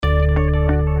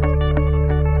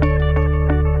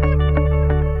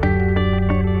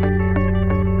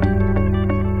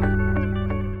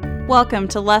Welcome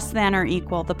to Less Than or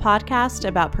Equal, the podcast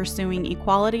about pursuing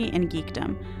equality in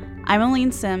geekdom. I'm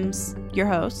Aline Sims, your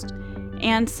host,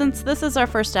 and since this is our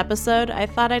first episode, I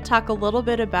thought I'd talk a little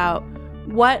bit about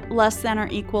what less than or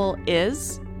equal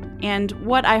is and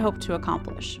what I hope to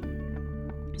accomplish.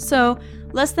 So,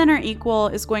 Less Than or Equal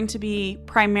is going to be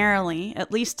primarily,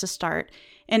 at least to start,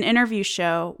 an interview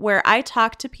show where I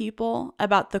talk to people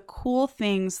about the cool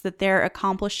things that they're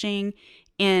accomplishing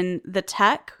in the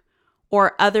tech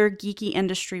or other geeky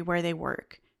industry where they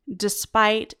work,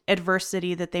 despite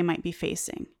adversity that they might be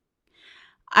facing.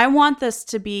 I want this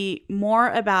to be more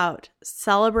about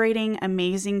celebrating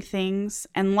amazing things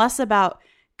and less about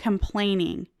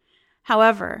complaining.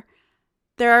 However,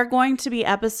 there are going to be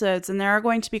episodes and there are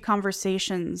going to be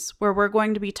conversations where we're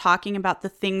going to be talking about the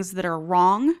things that are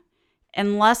wrong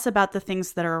and less about the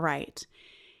things that are right.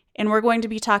 And we're going to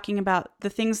be talking about the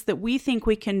things that we think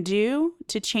we can do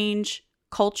to change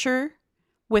culture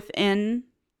within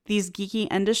these geeky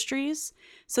industries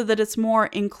so that it's more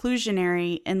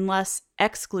inclusionary and less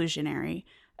exclusionary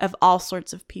of all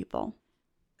sorts of people.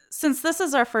 Since this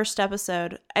is our first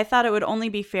episode, I thought it would only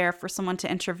be fair for someone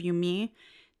to interview me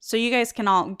so you guys can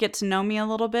all get to know me a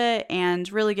little bit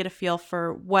and really get a feel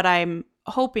for what I'm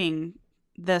hoping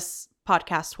this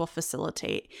podcast will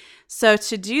facilitate. So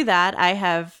to do that, I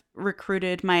have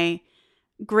recruited my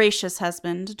gracious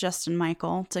husband, Justin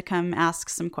Michael, to come ask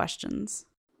some questions.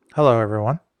 Hello,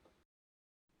 everyone.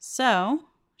 So,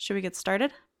 should we get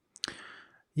started?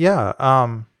 Yeah,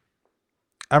 I'm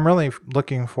really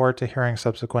looking forward to hearing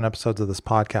subsequent episodes of this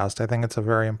podcast. I think it's a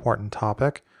very important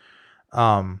topic,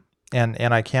 and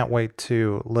I can't wait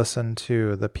to listen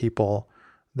to the people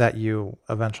that you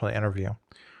eventually interview.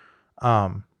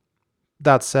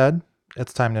 That said,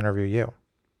 it's time to interview you.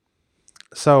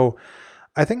 So,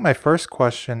 I think my first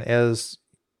question is,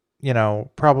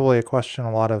 probably a question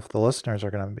a lot of the listeners are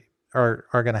going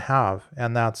to have,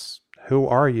 and that's, who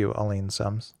are you, Aline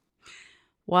Sims?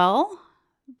 Well,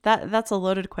 that's a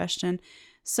loaded question.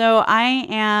 So I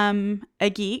am a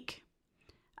geek.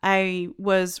 I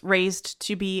was raised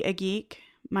to be a geek.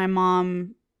 My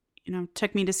mom,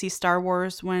 took me to see Star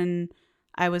Wars when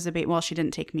I was a baby. Well, she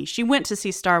didn't take me. She went to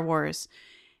see Star Wars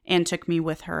and took me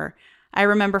with her. I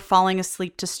remember falling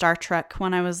asleep to Star Trek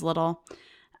when I was little.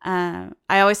 I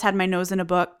always had my nose in a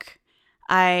book.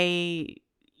 As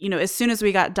soon as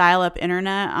we got dial-up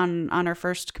internet on our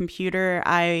first computer,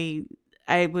 I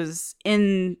was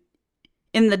in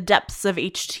the depths of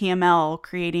HTML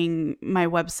creating my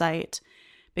website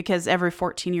because every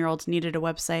 14-year-old needed a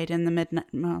website in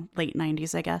the late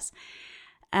 90s, I guess.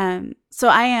 So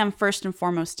I am first and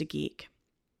foremost a geek.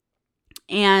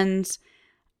 And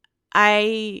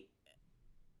I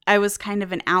was kind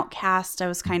of an outcast. I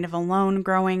was kind of alone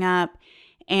growing up.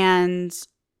 And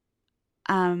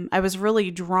I was really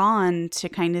drawn to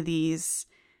kind of these,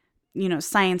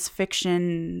 science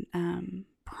fiction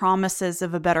promises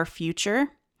of a better future.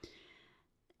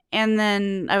 And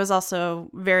then I was also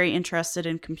very interested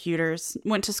in computers.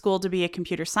 Went to school to be a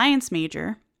computer science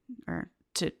major, or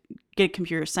to get a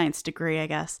computer science degree, I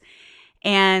guess.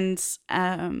 And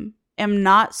am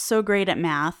not so great at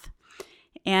math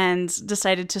and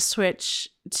decided to switch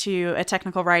to a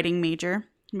technical writing major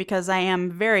because I am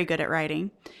very good at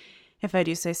writing, if I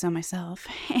do say so myself.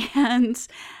 And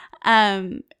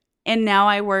now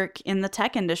I work in the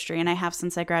tech industry, and I have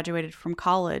since I graduated from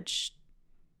college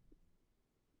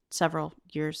several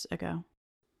years ago.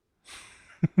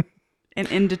 An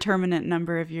indeterminate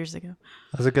number of years ago.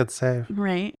 That's a good save.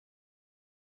 Right.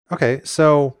 Okay,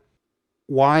 so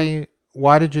why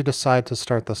did you decide to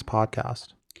start this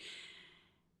podcast?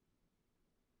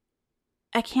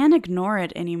 I can't ignore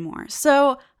it anymore.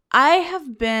 So I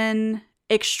have been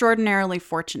extraordinarily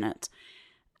fortunate.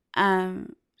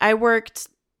 I worked,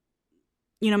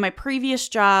 my previous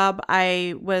job,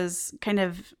 I was kind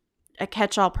of a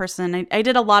catch-all person. I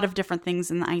did a lot of different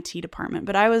things in the IT department,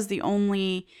 but I was the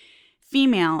only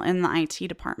female in the IT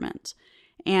department.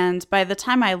 And by the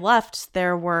time I left,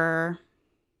 there were,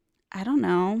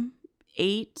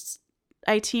 8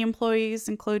 IT employees,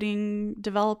 including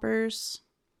developers.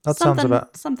 That sounds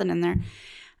about something in there.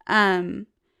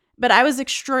 But I was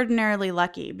extraordinarily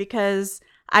lucky because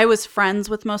I was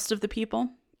friends with most of the people.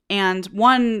 And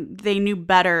one, they knew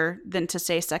better than to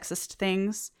say sexist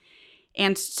things.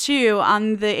 And two,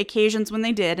 on the occasions when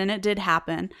they did, and it did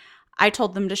happen, I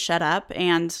told them to shut up.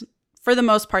 And for the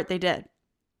most part, they did.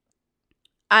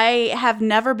 I have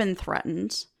never been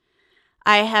threatened.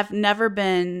 I have never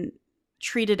been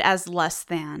treated as less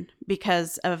than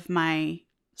because of my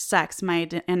sex,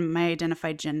 and my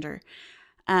identified gender.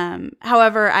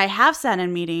 However, I have sat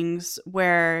in meetings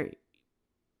where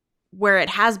where it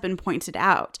has been pointed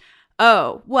out.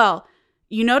 Oh, well,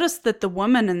 you notice that the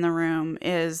woman in the room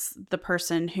is the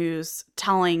person who's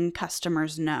telling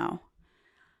customers no.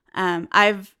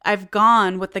 I've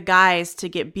gone with the guys to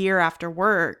get beer after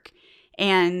work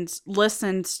and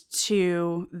listened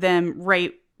to them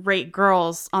rate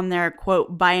girls on their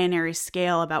quote binary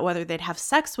scale about whether they'd have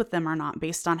sex with them or not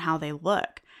based on how they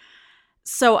look.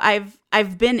 So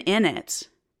I've been in it,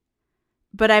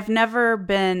 but I've never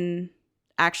been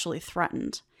actually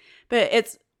threatened. But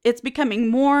it's becoming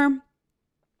more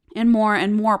and more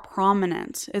and more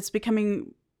prominent. It's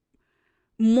becoming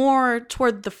more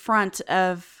toward the front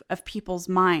of people's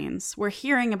minds. We're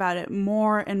hearing about it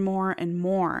more and more and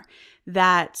more,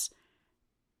 that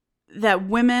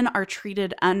women are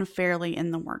treated unfairly in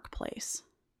the workplace.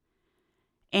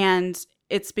 And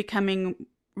it's becoming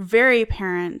very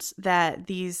apparent that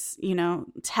these,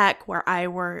 tech where I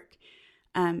work,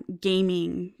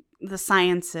 gaming, the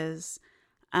sciences,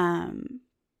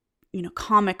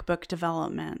 comic book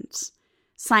development,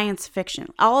 science fiction,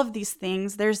 all of these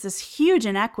things, there's this huge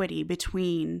inequity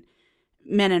between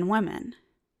men and women.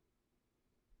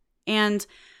 And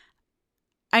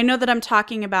I know that I'm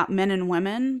talking about men and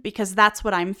women because that's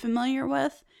what I'm familiar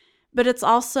with, but it's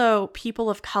also people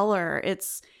of color.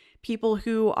 It's people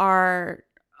who are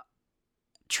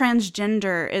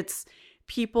transgender. It's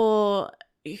people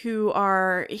who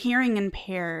are hearing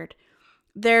impaired.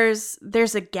 There's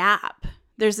a gap.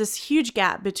 There's this huge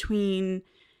gap between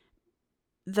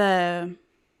the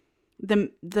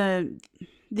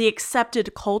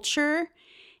accepted culture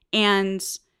and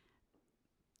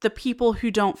the people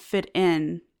who don't fit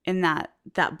in that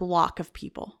block of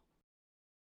people.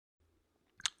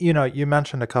 You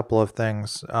mentioned a couple of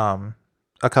things, a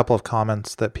couple of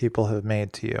comments that people have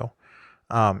made to you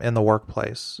in the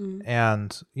workplace. Mm-hmm.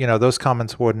 And, those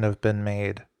comments wouldn't have been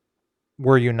made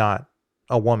were you not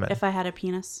a woman. If I had a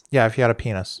penis? Yeah, if you had a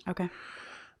penis. Okay.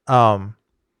 But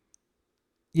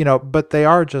they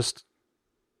are just,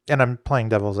 and I'm playing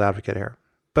devil's advocate here,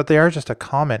 but they are just a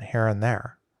comment here and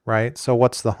there, right? So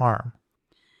what's the harm?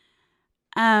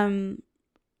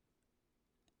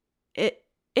 It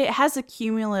has a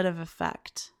cumulative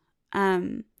effect.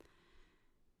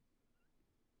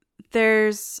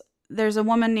 There's a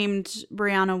woman named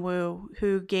Brianna Wu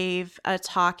who gave a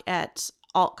talk at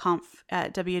AltConf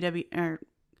at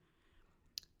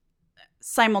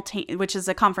which is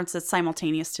a conference that's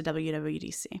simultaneous to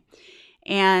WWDC.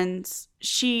 And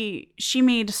she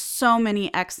made so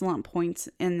many excellent points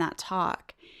in that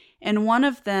talk. And one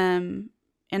of them,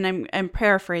 and I'm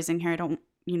paraphrasing here, I don't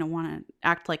want to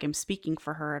act like I'm speaking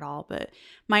for her at all, but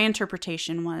my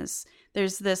interpretation was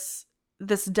there's this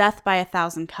death by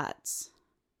 1,000 cuts.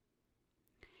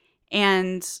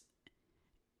 And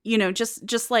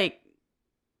just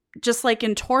like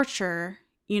in torture,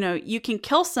 you can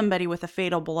kill somebody with a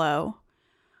fatal blow,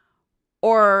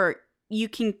 or you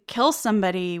can kill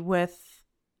somebody with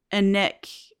a nick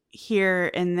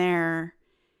here and there,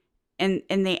 and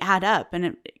they add up,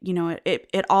 and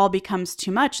it all becomes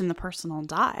too much, and the person will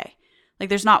die. Like,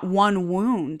 there's not one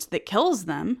wound that kills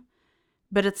them,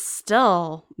 but it's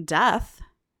still death,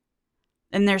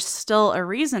 and there's still a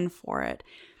reason for it.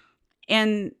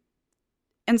 And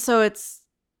so it's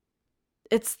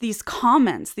these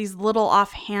comments, these little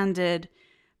offhanded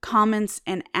comments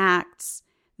and acts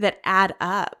that add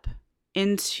up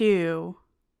into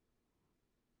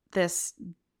this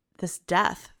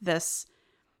death, this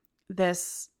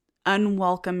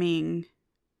unwelcoming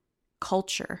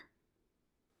culture.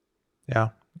 Yeah,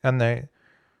 and they're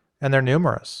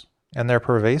numerous and they're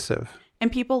pervasive.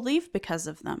 And people leave because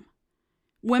of them.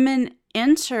 Women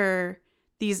enter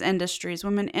these industries,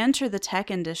 women enter the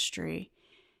tech industry,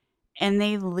 and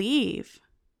they leave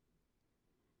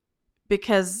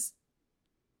because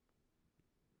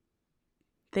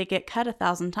they get cut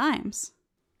 1,000 times.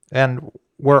 And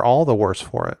we're all the worse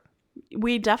for it.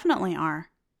 We definitely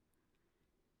are.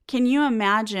 Can you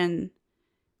imagine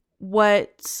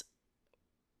what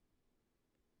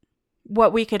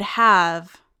we could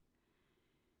have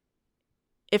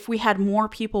if we had more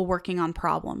people working on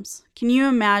problems? Can you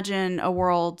imagine a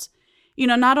world,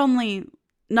 not only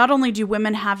do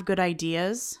women have good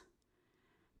ideas,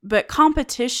 but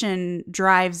competition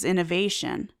drives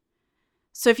innovation.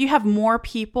 So if you have more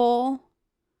people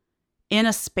in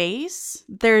a space,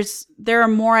 there are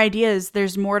more ideas,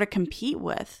 there's more to compete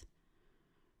with.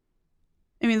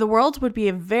 I mean, the world would be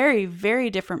a very, very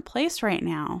different place right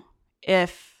now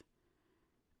if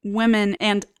women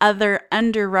and other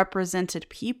underrepresented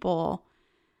people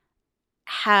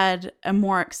had a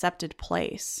more accepted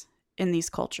place in these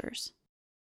cultures.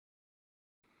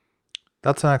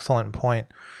 That's an excellent point.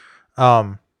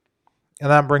 And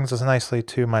that brings us nicely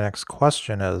to my next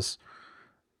question is,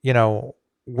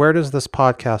 where does this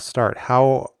podcast start?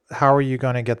 How are you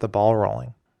going to get the ball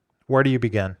rolling? Where do you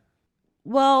begin?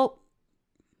 Well,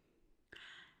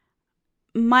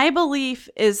 my belief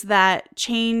is that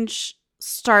change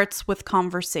starts with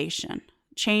conversation.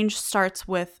 Change starts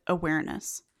with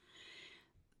awareness.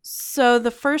 So the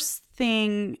first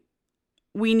thing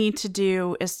we need to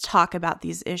do is talk about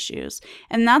these issues.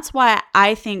 And that's why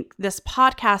I think this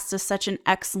podcast is such an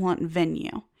excellent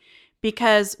venue,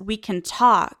 because we can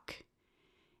talk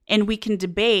and we can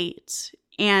debate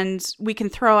and we can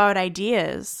throw out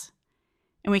ideas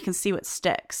and we can see what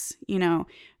sticks.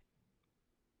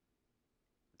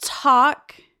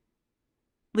 Talk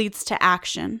leads to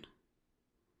action.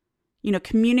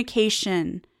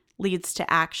 Communication leads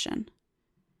to action.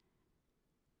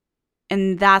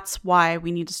 And that's why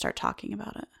we need to start talking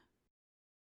about it.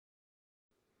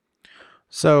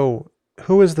 So,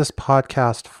 who is this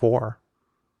podcast for?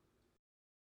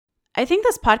 I think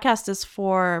this podcast is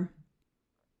for,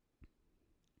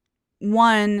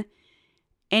 one,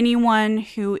 anyone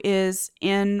who is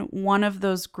in one of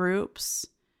those groups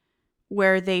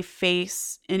where they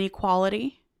face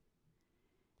inequality,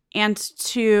 and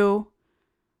two,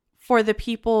 for the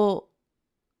people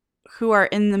who are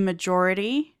in the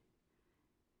majority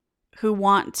who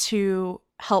want to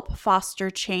help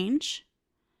foster change.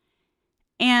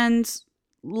 And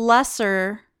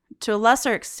to a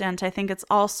lesser extent, I think it's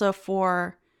also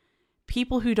for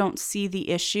people who don't see the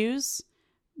issues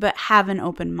but have an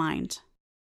open mind.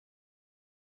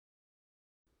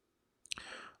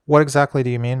 What exactly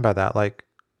do you mean by that?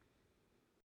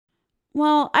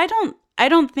 Well, I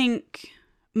don't think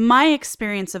my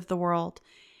experience of the world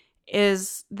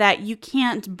is that you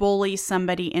can't bully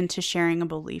somebody into sharing a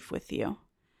belief with you.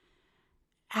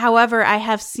 However, I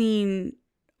have seen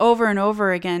over and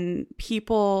over again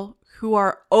people who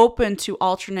are open to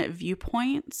alternate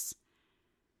viewpoints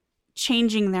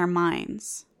changing their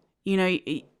minds. You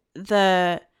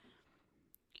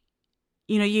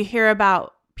hear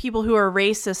about people who are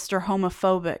racist or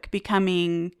homophobic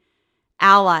becoming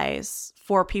allies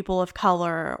for people of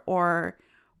color or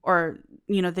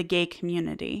the gay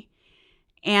community.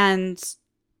 And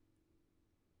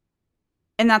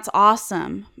that's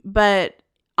awesome. But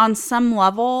on some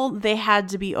level, they had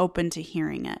to be open to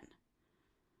hearing it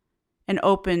and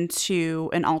open to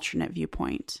an alternate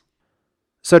viewpoint.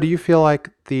 So do you feel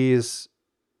like these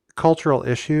cultural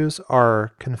issues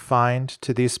are confined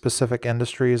to these specific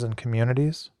industries and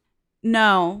communities?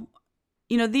 No.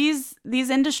 These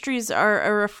industries are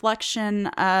a reflection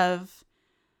of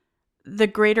the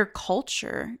greater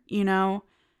culture.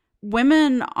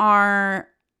 Women are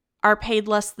paid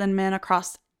less than men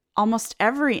across almost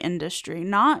every industry,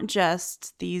 not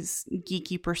just these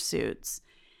geeky pursuits.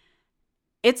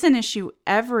 It's an issue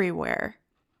everywhere.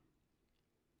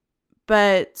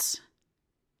 But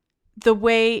the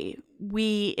way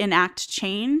we enact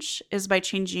change is by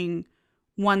changing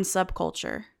one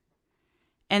subculture.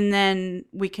 And then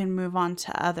we can move on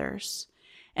to others.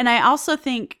 And I also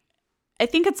think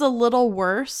it's a little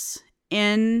worse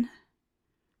in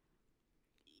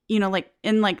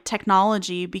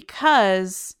technology,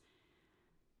 because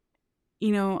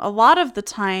a lot of the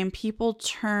time people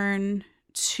turn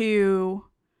to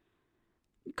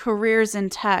careers in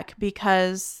tech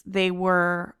because they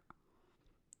were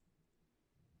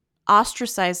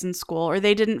ostracized in school or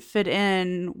they didn't fit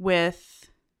in with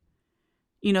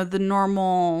the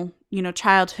normal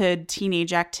childhood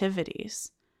teenage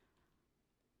activities.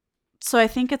 So I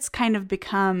think it's kind of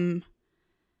become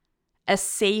a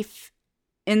safe,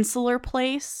 insular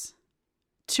place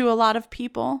to a lot of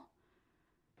people,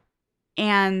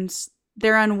 and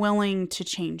they're unwilling to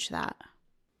change that.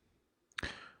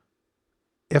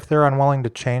 If they're unwilling to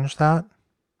change that?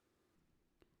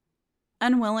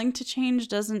 Unwilling to change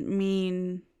doesn't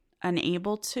mean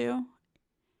unable to,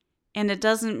 and it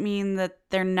doesn't mean that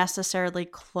they're necessarily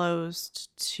closed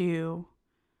to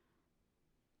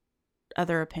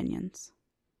other opinions.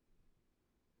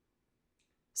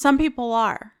 Some people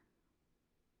are,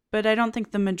 but I don't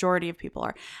think the majority of people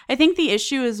are. I think the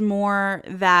issue is more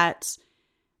that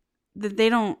they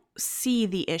don't see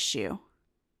the issue.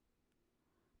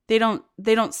 They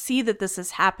don't see that this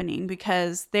is happening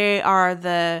because they are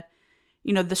the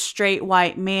straight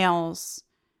white males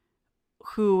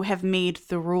who have made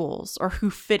the rules or who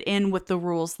fit in with the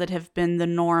rules that have been the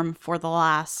norm for the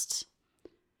last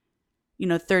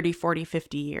 30, 40,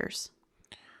 50 years.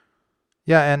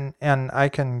 Yeah, and I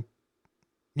can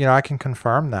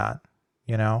confirm that.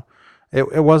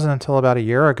 It wasn't until about a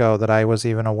year ago that I was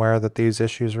even aware that these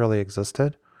issues really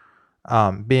existed.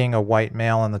 Being a white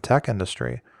male in the tech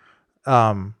industry,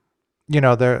 There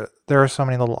are so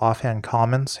many little offhand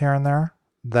comments here and there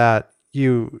that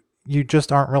you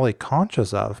just aren't really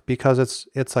conscious of because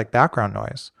it's like background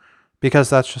noise, because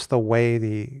that's just the way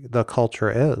the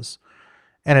culture is,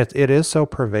 and it is so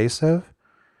pervasive,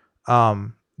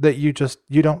 that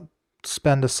you don't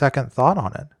spend a second thought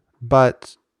on it.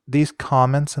 But these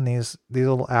comments and these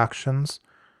little actions,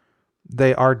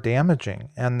 they are damaging,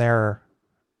 and they're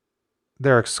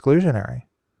exclusionary.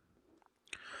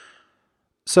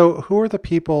 So who are the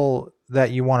people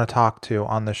that you want to talk to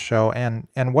on this show, and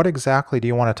what exactly do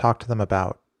you want to talk to them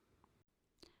about?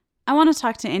 I want to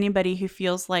talk to anybody who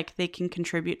feels like they can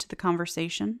contribute to the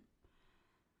conversation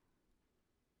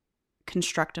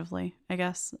constructively, I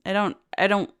guess. I'm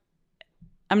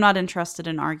not interested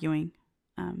in arguing,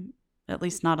 at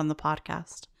least not on the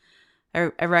podcast.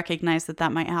 I recognize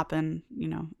that might happen,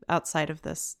 outside of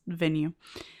this venue.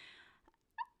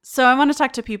 So I want to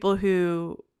talk to people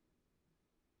who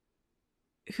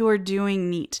are doing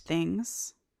neat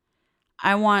things.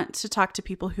 I want to talk to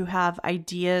people who have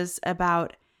ideas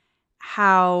about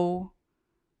how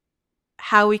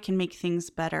we can make things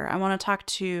better. I want to talk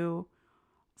to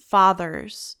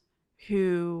fathers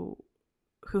who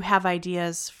have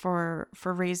ideas for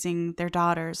raising their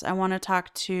daughters. I want to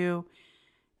talk to,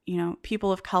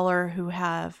 people of color who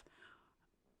have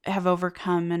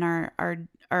overcome and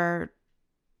are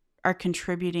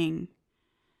contributing.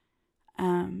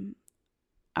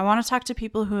 I want to talk to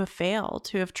people who have failed,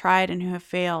 who have tried and who have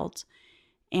failed,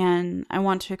 and I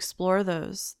want to explore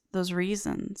those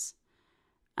reasons.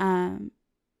 I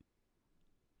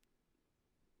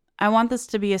want this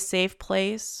to be a safe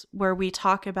place where we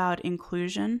talk about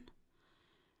inclusion.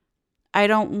 I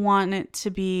don't want it to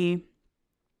be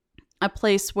a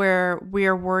place where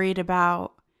we're worried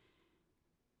about,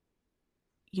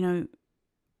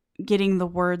 getting the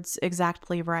words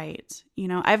exactly right.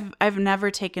 I've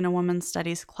never taken a women's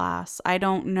studies class. I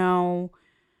don't know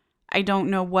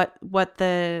what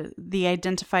the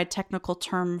identified technical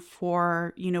term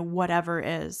for, whatever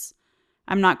is.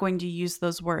 I'm not going to use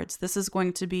those words. This is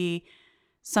going to be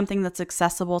something that's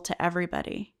accessible to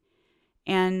everybody.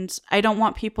 And I don't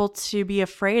want people to be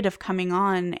afraid of coming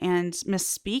on and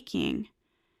misspeaking,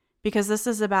 because this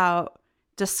is about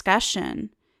discussion.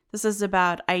 This is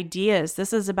about ideas.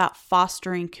 This is about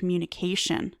fostering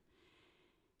communication.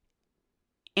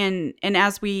 And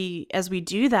as we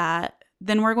do that,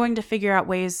 then we're going to figure out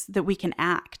ways that we can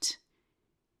act.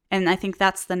 And I think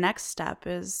that's the next step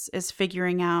is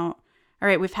figuring out, all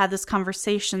right, we've had this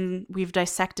conversation, we've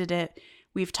dissected it,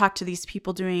 we've talked to these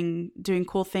people doing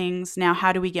cool things. Now,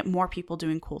 how do we get more people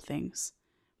doing cool things?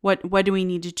 What do we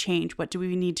need to change? What do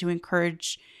we need to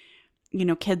encourage,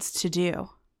 kids to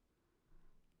do?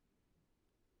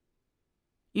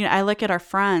 I look at our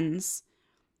friends,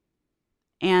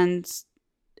 and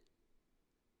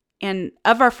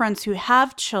of our friends who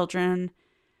have children,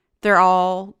 they're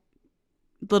all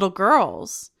little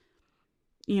girls,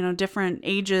 different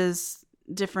ages,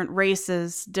 different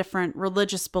races, different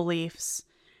religious beliefs,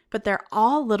 but they're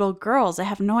all little girls. I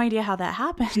have no idea how that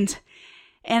happened.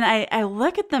 And I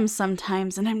look at them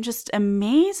sometimes and I'm just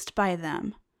amazed by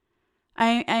them.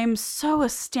 I'm so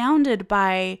astounded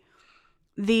by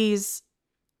the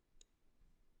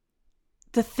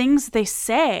things they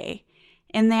say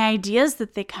and the ideas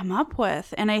that they come up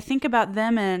with. And I think about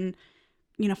them in,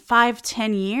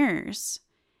 5-10 years.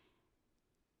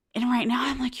 And right now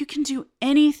I'm like, you can do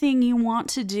anything you want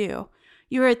to do.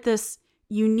 You're at this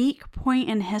unique point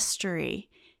in history,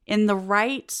 in the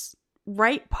right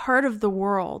part of the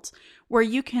world, where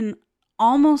you can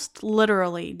almost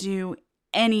literally do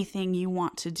anything you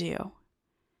want to do.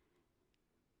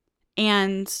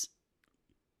 And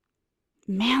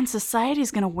man, society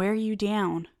is going to wear you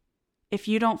down if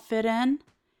you don't fit in.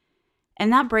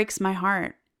 And that breaks my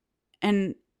heart.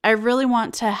 And I really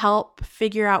want to help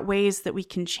figure out ways that we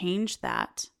can change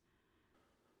that.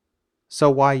 So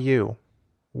why you?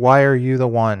 Why are you the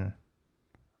one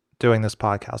doing this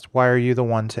podcast? Why are you the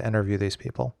one to interview these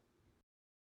people?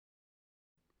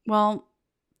 Well,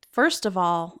 first of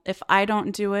all, if I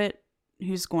don't do it,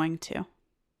 who's going to?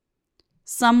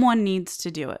 Someone needs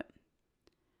to do it.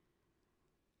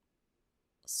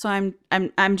 So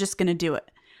I'm just going to do it.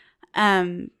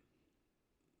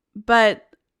 But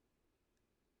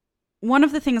one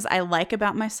of the things I like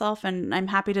about myself, and I'm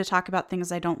happy to talk about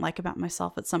things I don't like about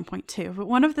myself at some point too, but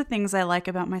one of the things I like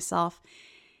about myself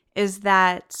is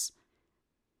that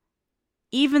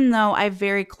even though I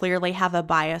very clearly have a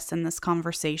bias in this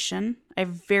conversation, I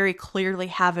very clearly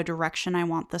have a direction I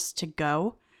want this to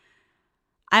go,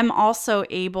 I'm also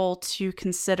able to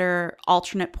consider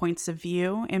alternate points of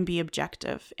view and be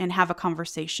objective and have a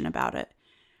conversation about it.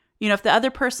 You know, if the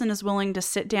other person is willing to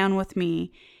sit down with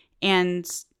me and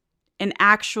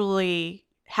actually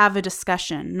have a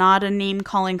discussion, not a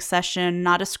name-calling session,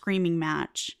 not a screaming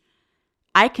match,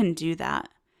 I can do that.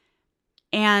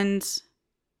 And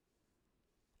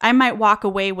I might walk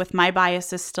away with my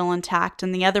biases still intact,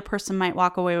 and the other person might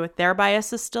walk away with their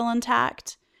biases still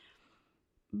intact.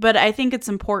 But I think it's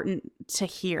important to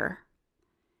hear.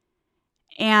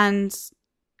 And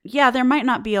yeah, there might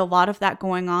not be a lot of that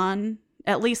going on,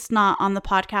 at least not on the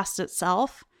podcast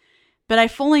itself. But I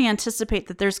fully anticipate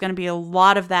that there's going to be a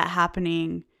lot of that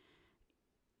happening,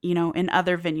 you know, in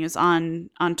other venues, on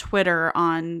Twitter,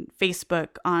 on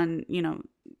Facebook, on, you know,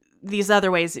 these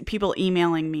other ways, people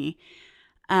emailing me.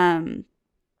 And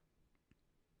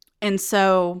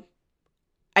so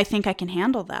I think I can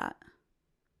handle that.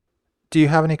 Do you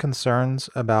have any concerns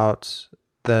about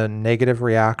the negative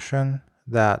reaction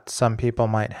that some people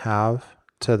might have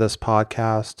to this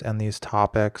podcast and these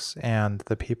topics and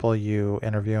the people you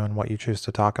interview and what you choose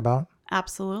to talk about?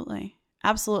 Absolutely.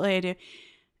 Absolutely, I do.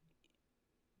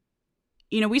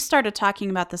 You know, we started talking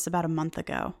about this about a month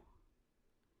ago.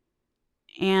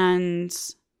 And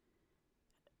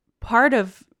part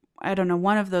of, I don't know,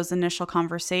 one of those initial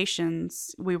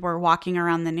conversations, we were walking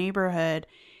around the neighborhood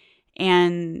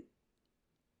and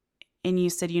you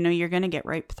said, you know, you're going to get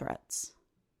rape threats.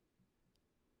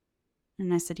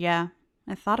 And I said, yeah,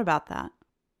 I thought about that.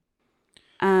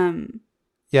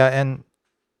 Yeah. And,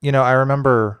 you know, I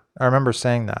remember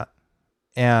saying that,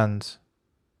 and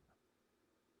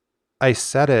I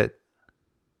said it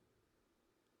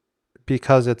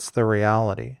because it's the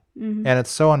reality. Mm-hmm. And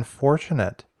it's so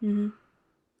unfortunate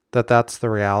that that's the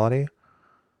reality.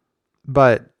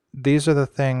 But these are the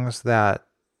things that,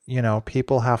 you know,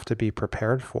 people have to be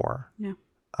prepared for. Yeah.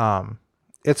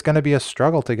 It's going to be a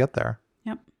struggle to get there.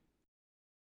 Yep.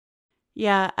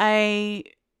 Yeah,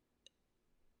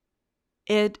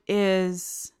 it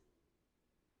is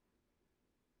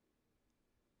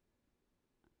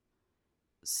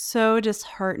so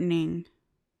disheartening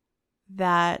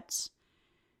that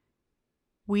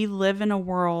we live in a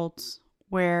world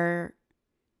where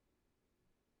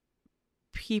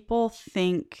people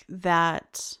think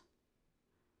that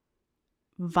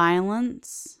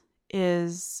violence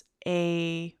is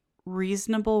a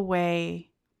reasonable way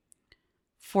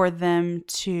for them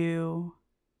to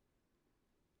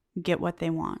get what they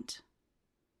want.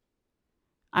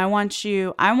 I want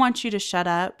you to shut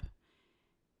up.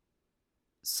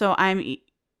 So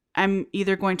I'm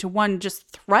either going to, one, just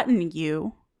threaten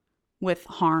you with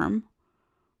harm,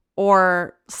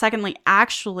 or secondly,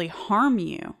 actually harm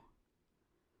you.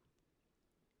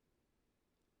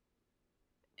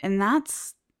 And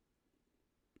that's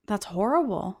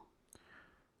horrible.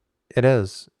 It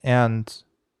is. And,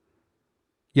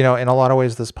 you know, in a lot of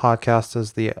ways, this podcast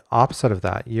is the opposite of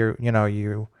that. You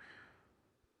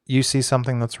see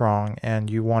something that's wrong and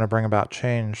you want to bring about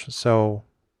change. So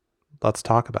let's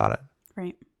talk about it.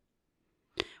 Right.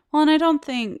 Well, and I don't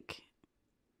think,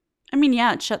 I mean,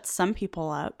 yeah, it shuts some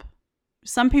people up.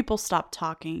 Some people stop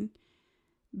talking.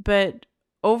 But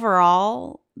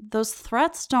overall, those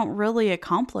threats don't really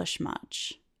accomplish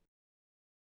much.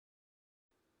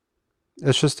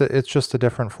 It's just a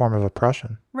different form of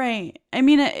oppression. Right. I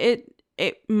mean,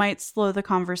 it might slow the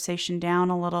conversation down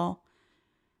a little.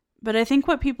 But I think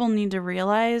what people need to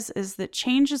realize is that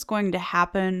change is going to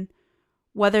happen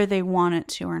whether they want it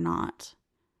to or not.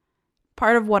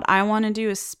 Part of what I want to do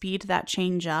is speed that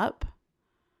change up.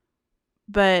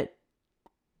 But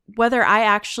whether I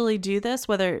actually do this,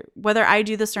 whether I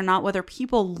do this or not, whether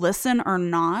people listen or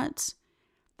not,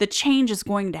 the change is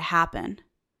going to happen.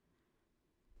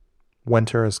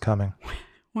 Winter is coming.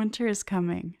 Winter is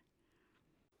coming.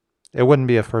 It wouldn't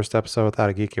be a first episode without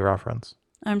a geeky reference.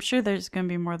 I'm sure there's going to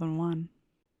be more than one.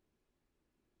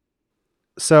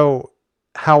 So,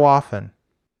 how often?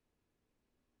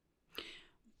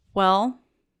 Well,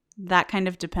 that kind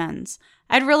of depends.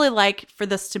 I'd really like for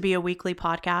this to be a weekly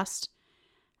podcast.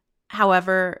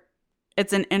 However,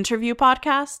 it's an interview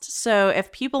podcast, so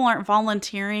if people aren't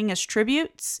volunteering as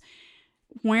tributes,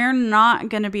 we're not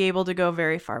going to be able to go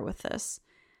very far with this.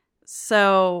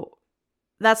 So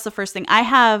that's the first thing.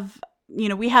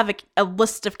 We have a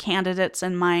list of candidates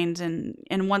in mind,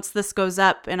 and once this goes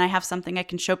up and I have something I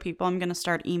can show people, I'm going to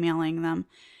start emailing them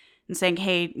and saying,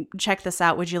 hey, check this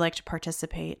out. Would you like to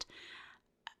participate?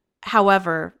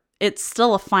 However, it's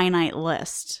still a finite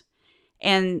list,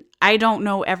 and I don't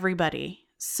know everybody.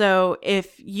 So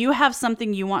if you have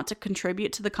something you want to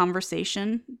contribute to the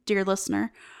conversation, dear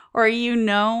listener, or you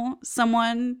know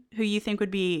someone who you think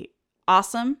would be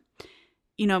awesome,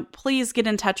 please get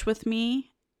in touch with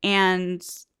me and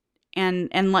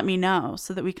let me know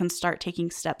so that we can start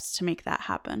taking steps to make that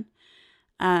happen.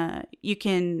 You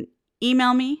can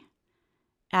email me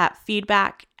at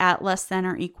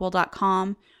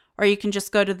feedback@lessthanequal.com, or you can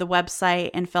just go to the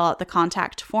website and fill out the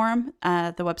contact form.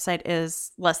 The website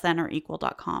is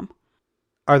lessthanequal.com.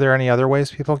 Are there any other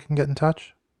ways people can get in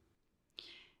touch?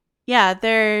 Yeah,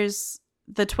 there's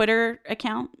the Twitter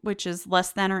account, which is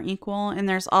lessthanequal, and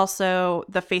there's also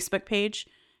the Facebook page,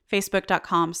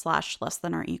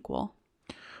 facebook.com/lessthanequal.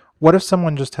 What if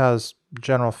someone just has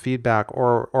general feedback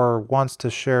or wants to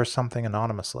share something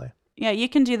anonymously? Yeah, you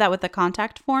can do that with the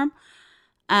contact form.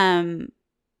 We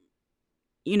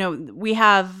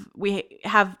have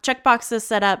checkboxes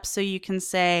set up so you can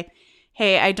say,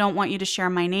 hey, I don't want you to share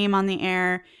my name on the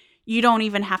air. You don't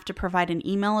even have to provide an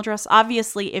email address.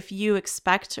 Obviously, if you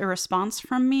expect a response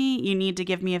from me, you need to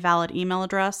give me a valid email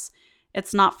address.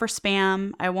 It's not for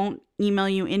spam. I won't email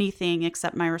you anything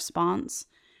except my response.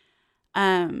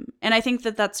 And I think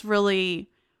it's really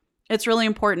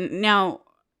important. Now,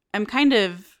 I'm kind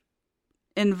of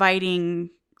inviting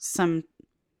some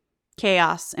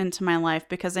chaos into my life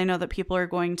because I know that people are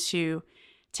going to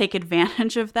take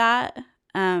advantage of that.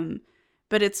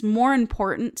 But it's more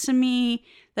important to me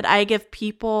that I give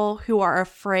people who are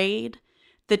afraid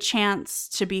the chance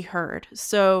to be heard.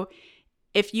 So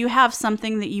if you have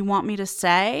something that you want me to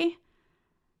say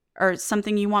or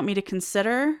something you want me to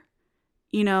consider,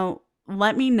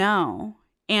 let me know,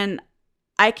 and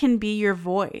I can be your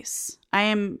voice. I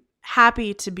am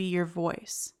happy to be your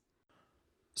voice.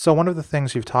 So one of the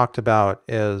things you've talked about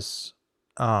is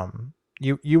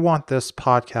you want this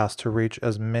podcast to reach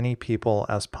as many people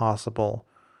as possible,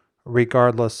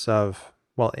 regardless of,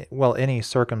 any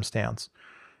circumstance.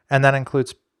 And that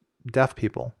includes deaf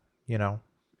people,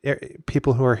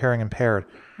 people who are hearing impaired,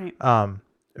 Right.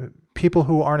 People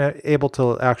who aren't able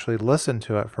to actually listen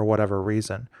to it for whatever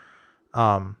reason.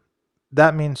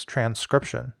 That means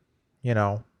transcription,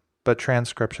 but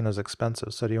transcription is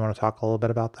expensive. So do you want to talk a little bit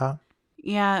about that?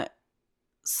 Yeah.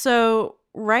 So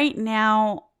right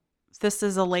now, this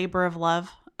is a labor of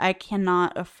love. I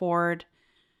cannot afford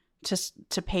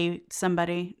to pay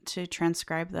somebody to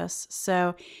transcribe this.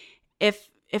 So if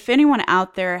anyone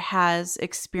out there has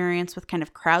experience with kind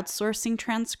of crowdsourcing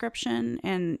transcription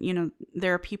and,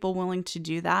 there are people willing to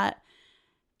do that,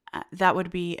 that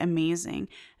would be amazing.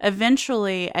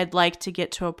 Eventually, I'd like to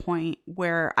get to a point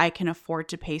where I can afford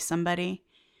to pay somebody,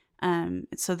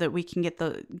 so that we can get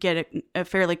a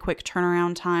fairly quick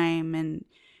turnaround time and,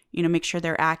 make sure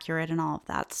they're accurate and all of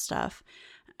that stuff.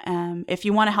 If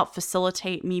you want to help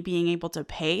facilitate me being able to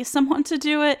pay someone to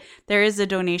do it, there is a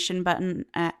donation button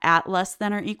at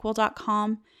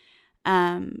lessthanequal.com.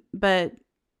 But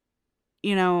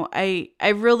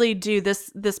I really do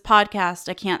this podcast.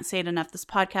 I can't say it enough. This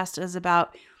podcast is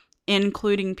about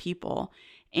including people,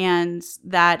 and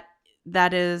that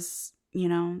is,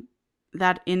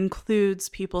 that includes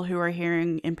people who are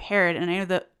hearing impaired. And I know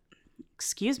that,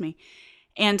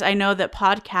 and I know that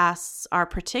podcasts are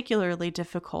particularly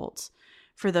difficult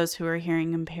for those who are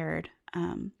hearing impaired.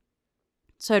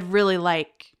 So I'd really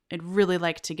like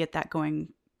to get that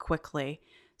going quickly.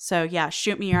 So yeah,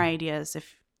 shoot me your ideas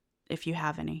if you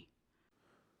have any.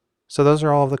 So those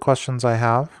are all of the questions I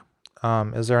have.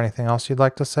 Is there anything else you'd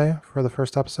like to say for the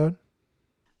first episode?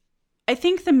 I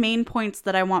think the main points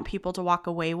that I want people to walk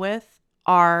away with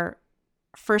are,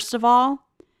 first of all,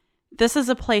 this is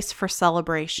a place for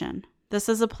celebration. This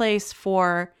is a place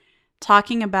for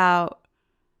talking about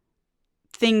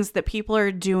things that people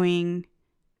are doing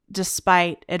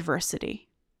despite adversity.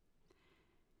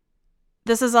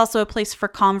 This is also a place for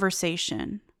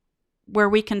conversation where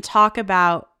we can talk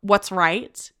about what's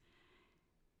right,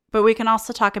 but we can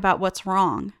also talk about what's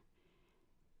wrong.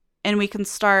 And we can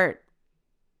start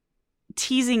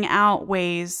teasing out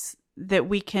ways that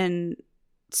we can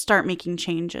start making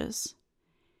changes.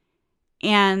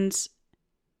 And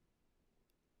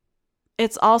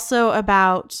it's also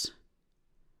about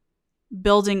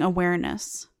building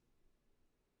awareness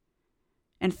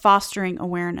and fostering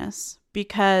awareness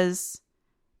because,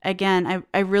 again,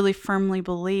 I really firmly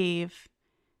believe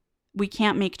we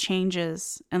can't make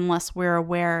changes unless we're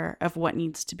aware of what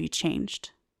needs to be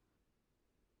changed.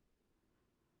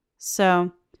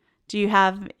 So, do you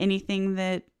have anything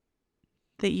that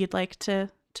you'd like to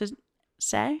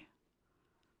say?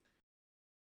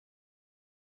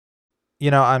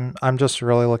 I'm just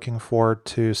really looking forward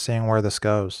to seeing where this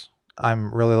goes.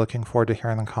 I'm really looking forward to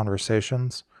hearing the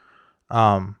conversations.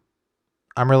 I'm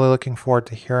really looking forward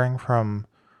to hearing from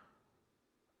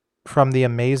from the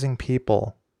amazing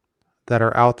people that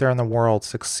are out there in the world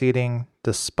succeeding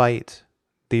despite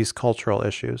these cultural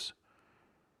issues,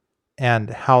 and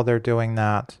how they're doing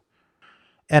that,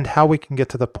 and how we can get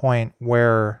to the point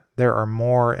where there are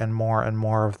more and more and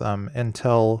more of them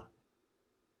until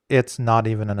it's not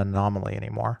even an anomaly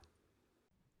anymore.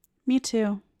 Me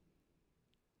too.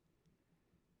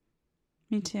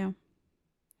 Me too.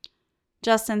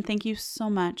 Justin, thank you so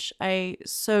much. I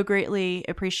so greatly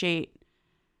appreciate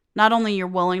not only your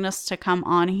willingness to come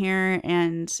on here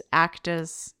and act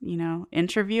as,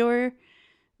 interviewer,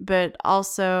 but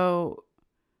also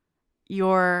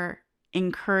your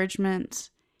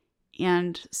encouragement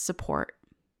and support.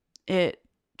 It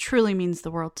truly means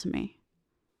the world to me.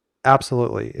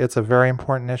 Absolutely. It's a very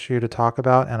important issue to talk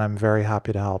about, and I'm very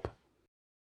happy to help.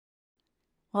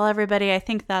 Well, everybody, I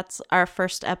think that's our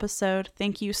first episode.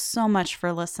 Thank you so much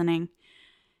for listening.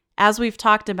 As we've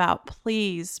talked about,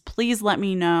 please let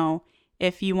me know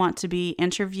if you want to be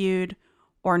interviewed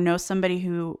or know somebody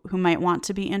who might want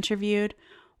to be interviewed,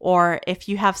 or if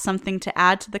you have something to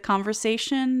add to the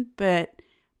conversation but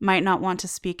might not want to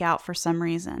speak out for some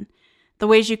reason. The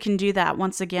ways you can do that,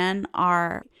 once again,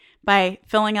 are by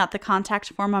filling out the contact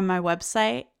form on my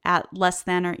website at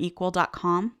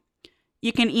lessthanequal.com.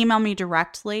 You can email me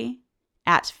directly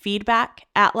at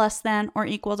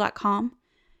feedback@lessthanequal.com.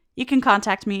 You can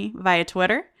contact me via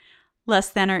Twitter,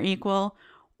 lessthanequal,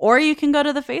 or you can go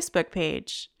to the Facebook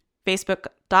page,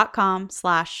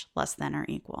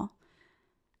 facebook.com/lessthanequal.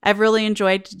 I've really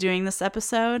enjoyed doing this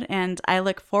episode, and I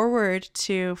look forward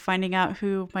to finding out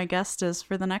who my guest is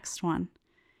for the next one.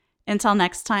 Until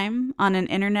next time, on an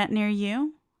internet near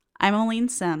you, I'm Aline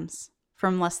Sims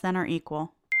from Less Than or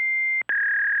Equal.